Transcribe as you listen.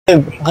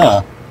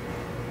Huh.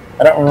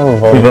 I don't remember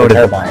voting for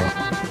turbine.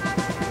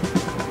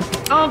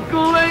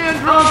 Uncle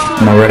Andrew!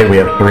 And already we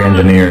have 3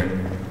 engineers.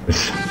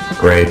 It's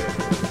great.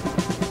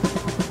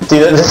 See,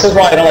 this is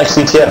why I don't like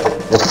CTF.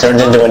 It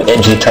turns into an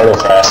edgy turtle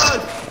fest.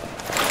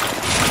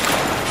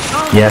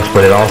 Yes,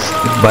 but it also...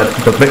 But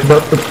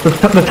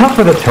the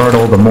tougher the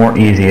turtle, the more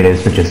easy it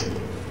is to just...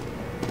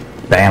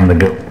 Bam, the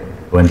good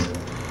wins.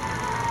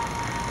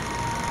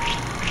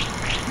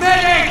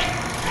 Medic!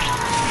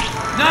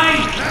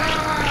 Nice!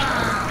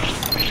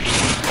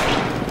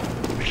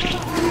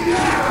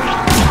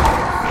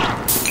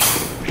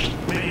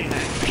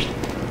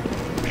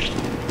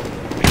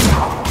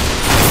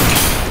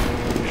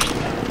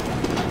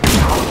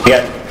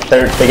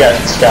 They got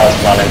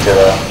scouts running to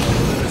the...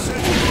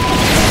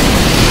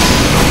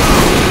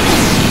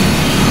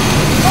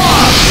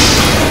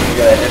 We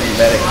got a heavy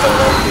medic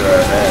coming up through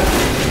our head.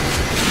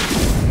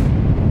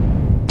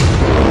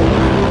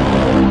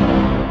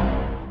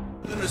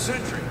 In the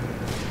sentry.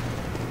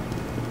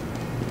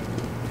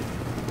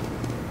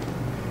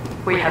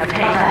 We have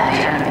taken the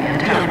enemy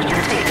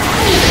intelligence.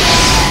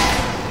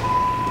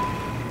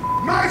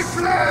 My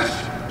flesh!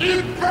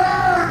 It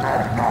burns!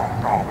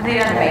 The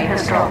enemy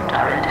has dropped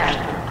our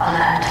intelligence.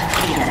 Alert.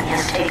 The enemy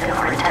has taken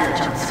our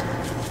intelligence.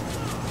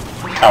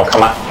 We have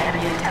come on. the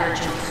enemy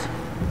intelligence.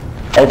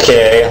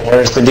 Okay,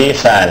 where's the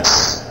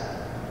defense?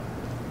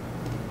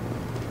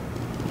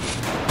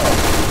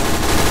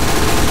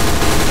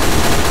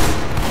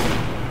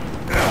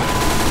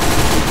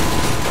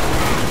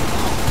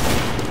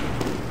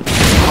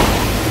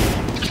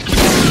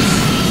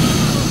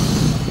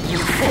 You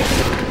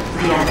failed.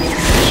 The enemy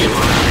has secured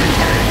our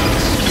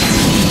intelligence.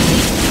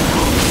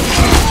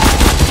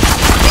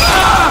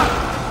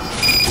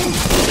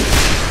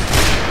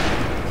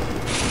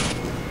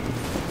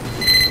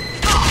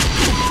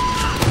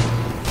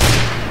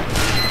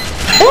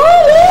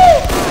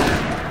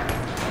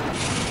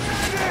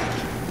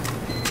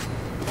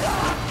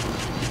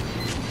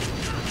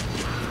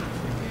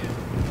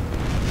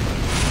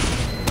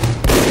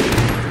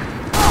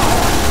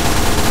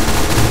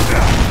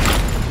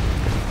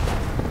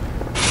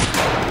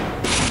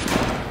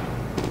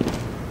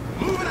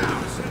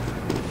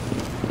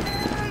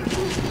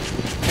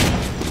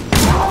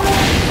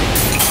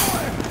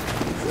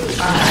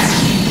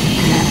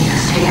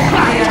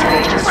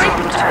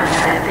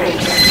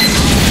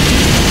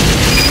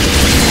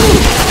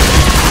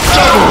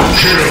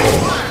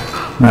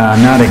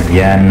 Not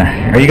again.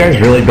 Are you guys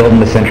really building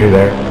the sentry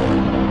there?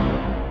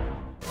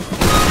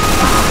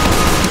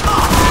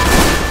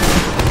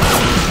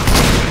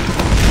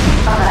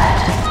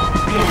 Alert.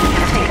 The enemy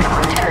has taken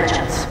our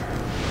intelligence.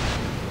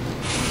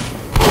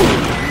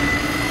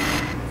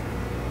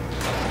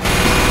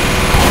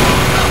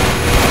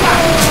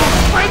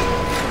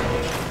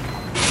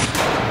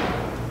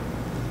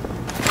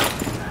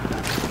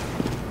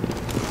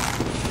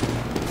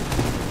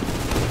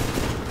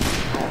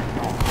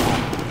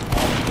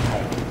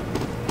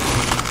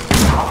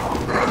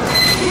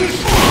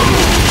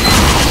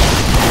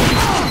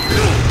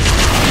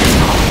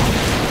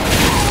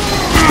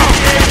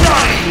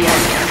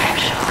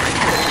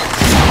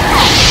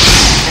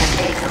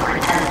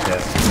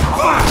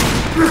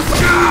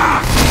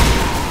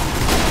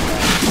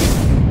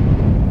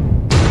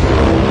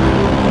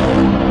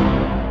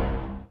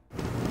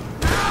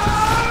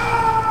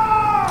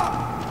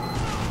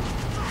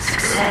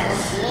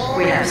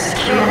 We have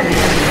secured the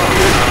enemy.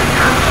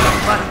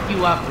 Fuck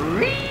you up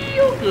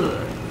real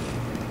good.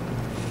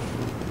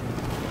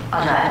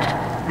 Alert.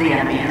 The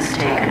enemy has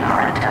taken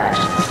our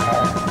intelligence.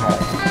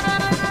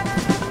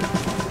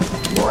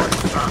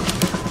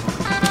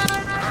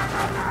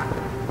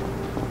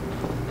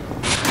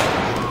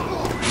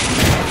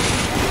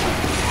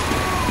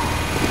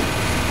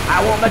 I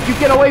won't let you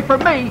get away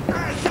from me.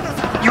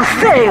 You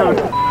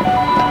failed!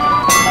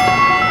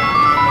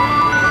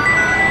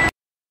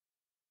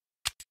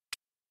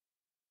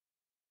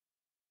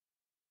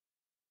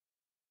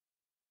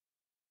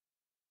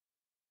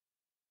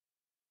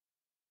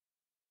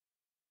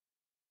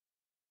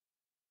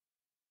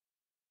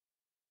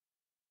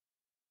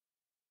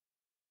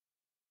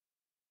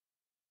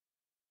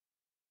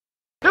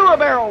 Do a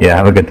barrel. Yeah,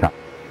 have a good time.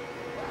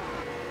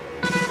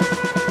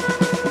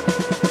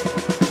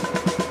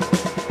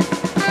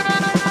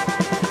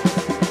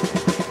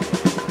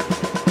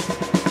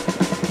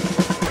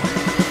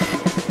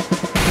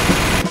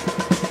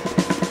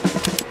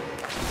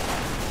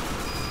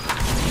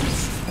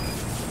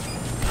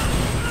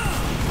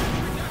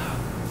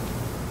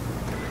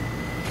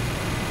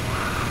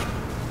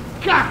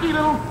 Cocky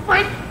little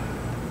freak.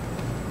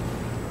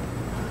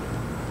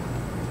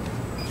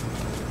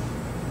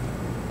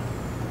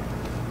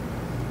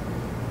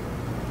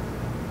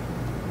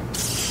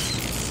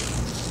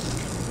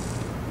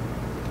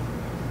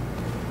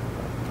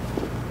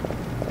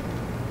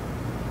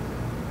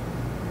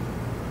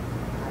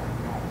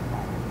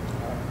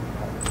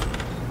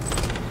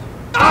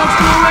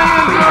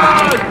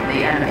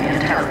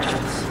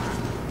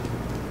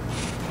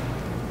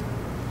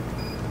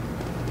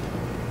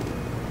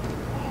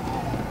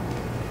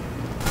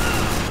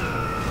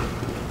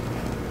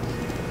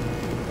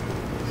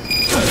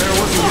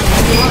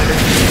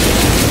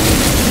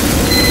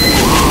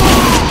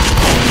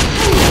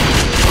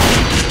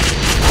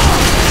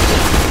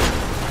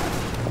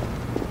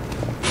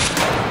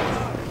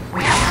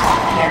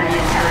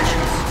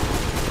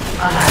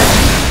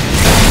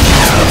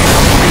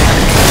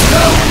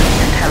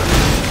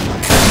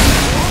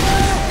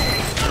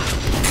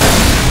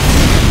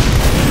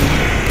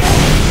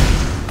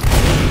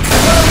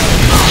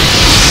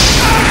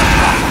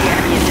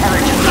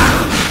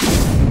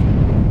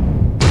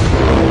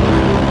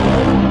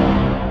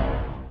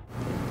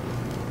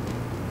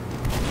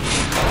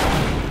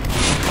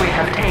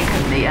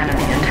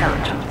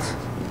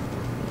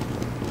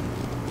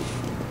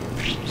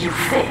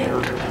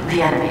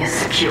 enemy has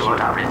secured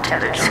our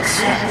intelligence.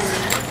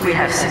 Success. We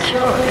have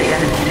secured the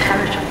enemy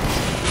intelligence.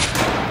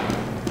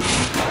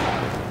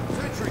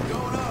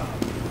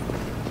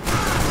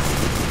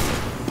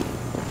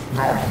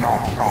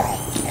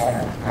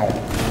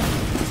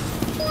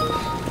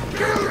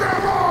 Kill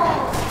them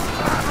all!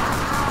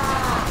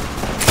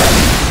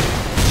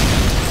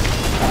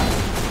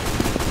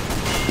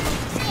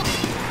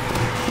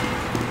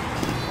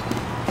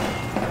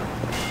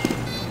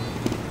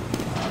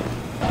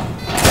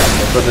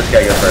 Let's let this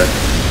guy go first.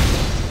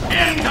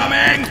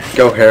 Incoming!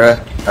 Go,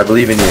 Hera. I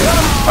believe in you.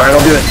 Alright, I'll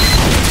do it.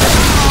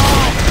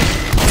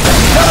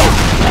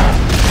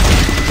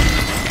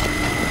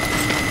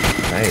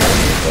 Nice.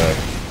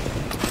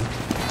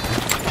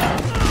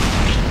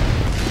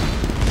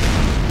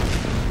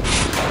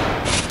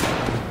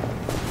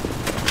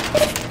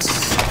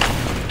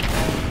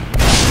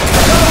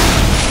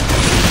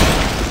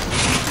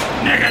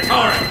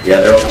 Negatory!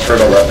 Yeah, they're all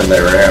turtled up in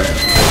their ramp.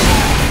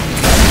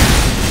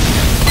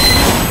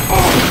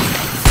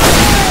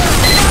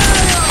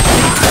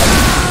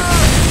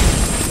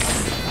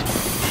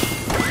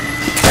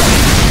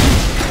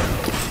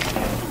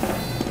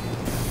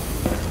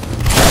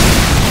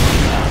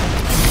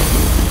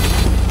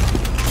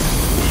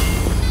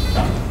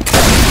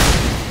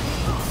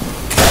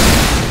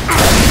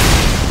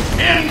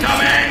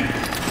 Incoming!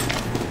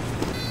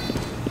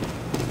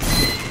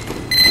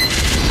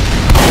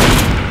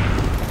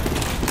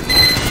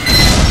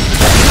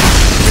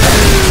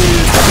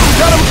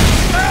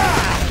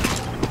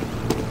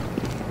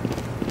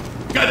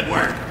 Good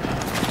work!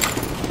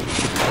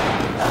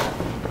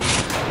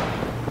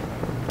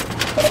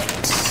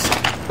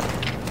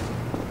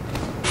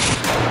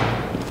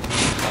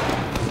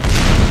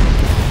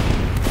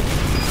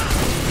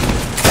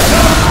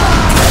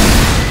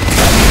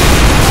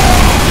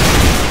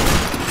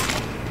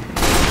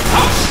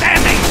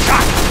 Outstanding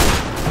shot!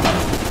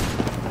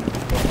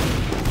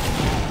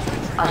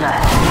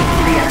 Alert.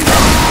 The enemy has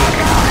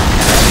taken our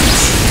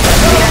intelligence.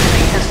 The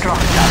enemy has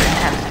dropped our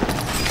intelligence.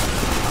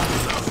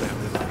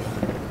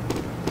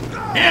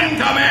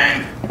 Incoming!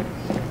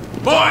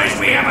 Boys,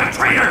 we have a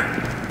traitor!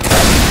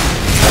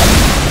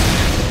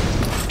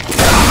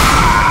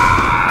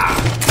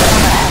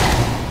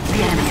 The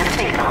enemy has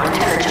taken our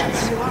intelligence.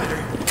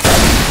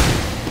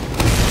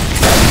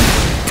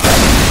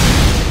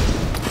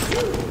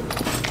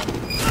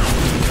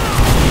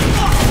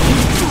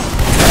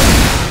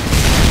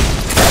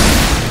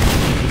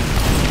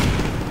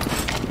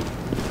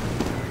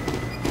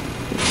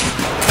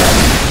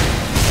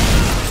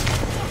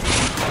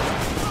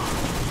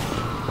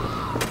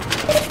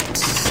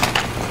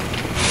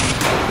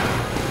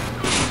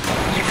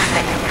 You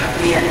failed.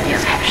 The enemy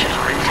has captured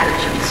our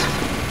intelligence.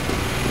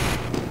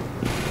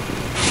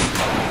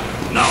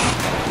 No!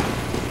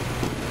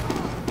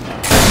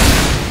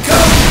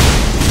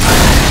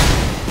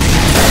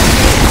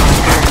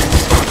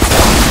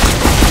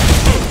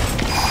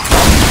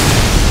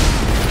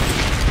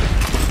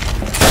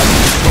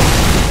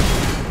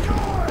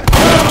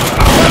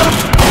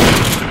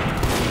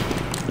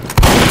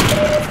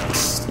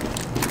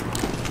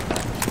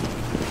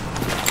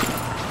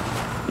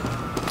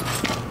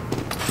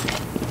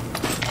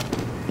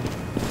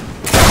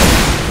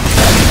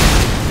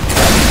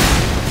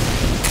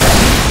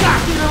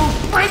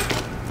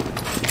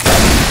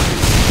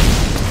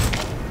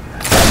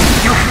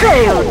 You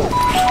failed!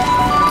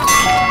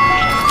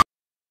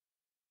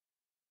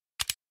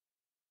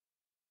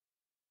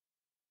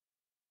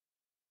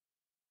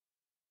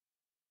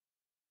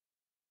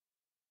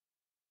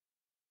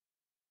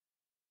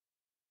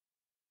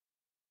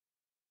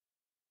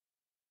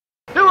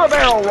 Do a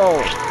barrel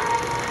roll!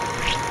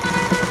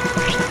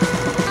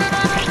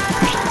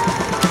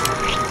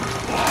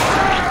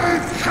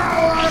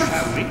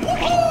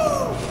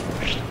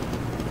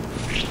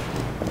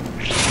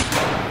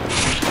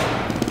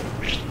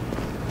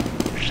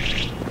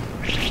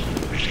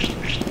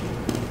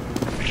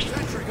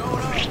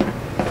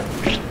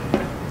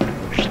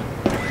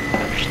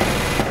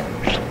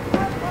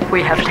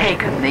 We have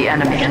taken the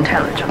enemy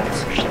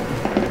intelligence.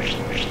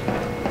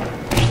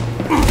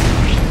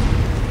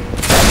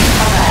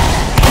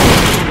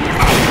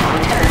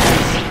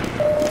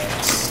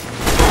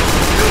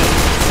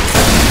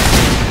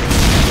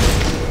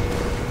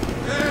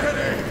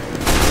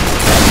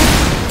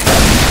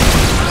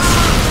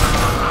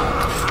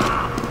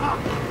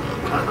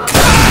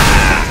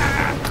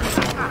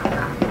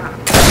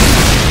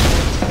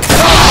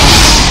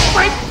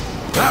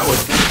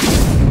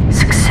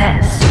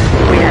 Success.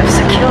 We have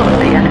secured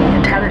the enemy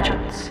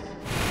intelligence.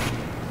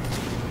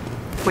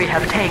 We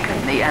have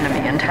taken the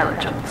enemy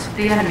intelligence.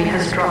 The enemy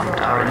has dropped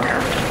our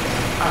intelligence.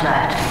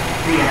 Alert.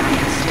 The enemy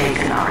has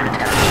taken our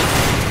intelligence.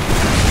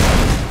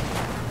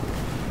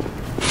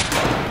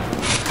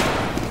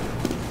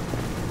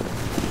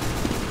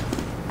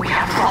 We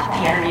have dropped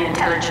the enemy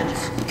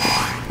intelligence.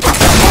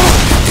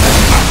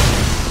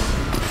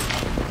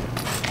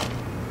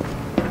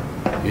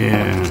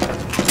 Yeah.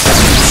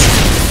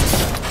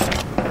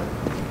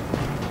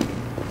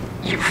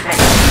 You failed.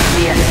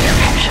 The enemy has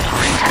captured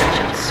our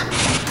intelligence.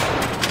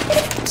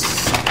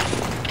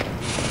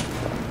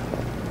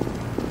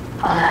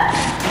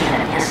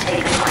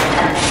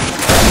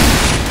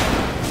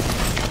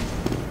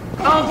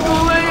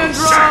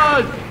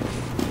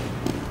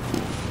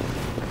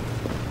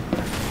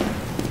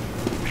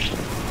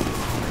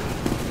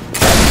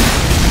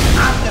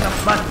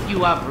 bust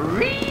you up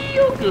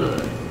real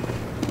good.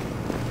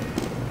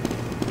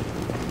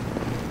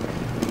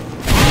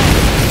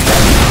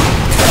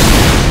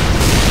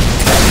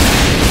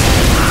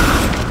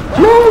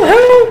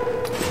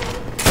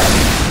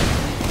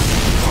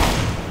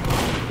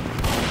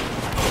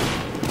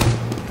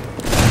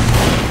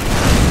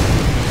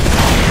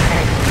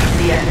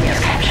 The enemy is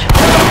captured.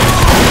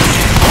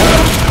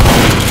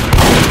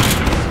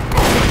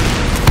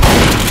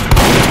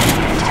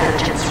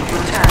 Intelligence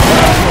returned.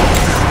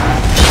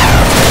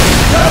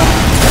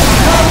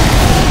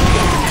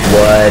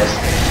 What?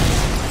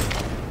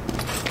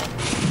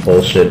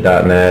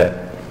 Bullshit.net.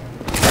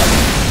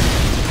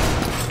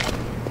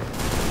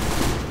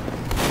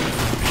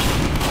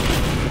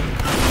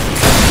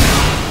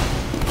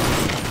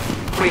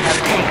 We have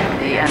taken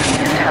the enemy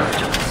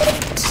intelligence.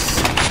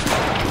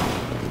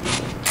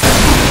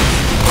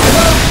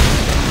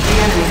 The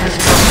enemy has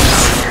dropped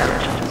our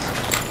intelligence.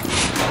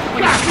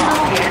 We have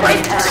dropped the enemy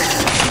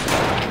intelligence.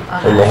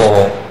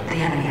 The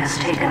enemy has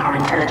taken our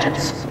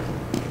intelligence.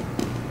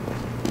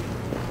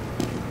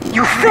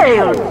 You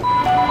failed!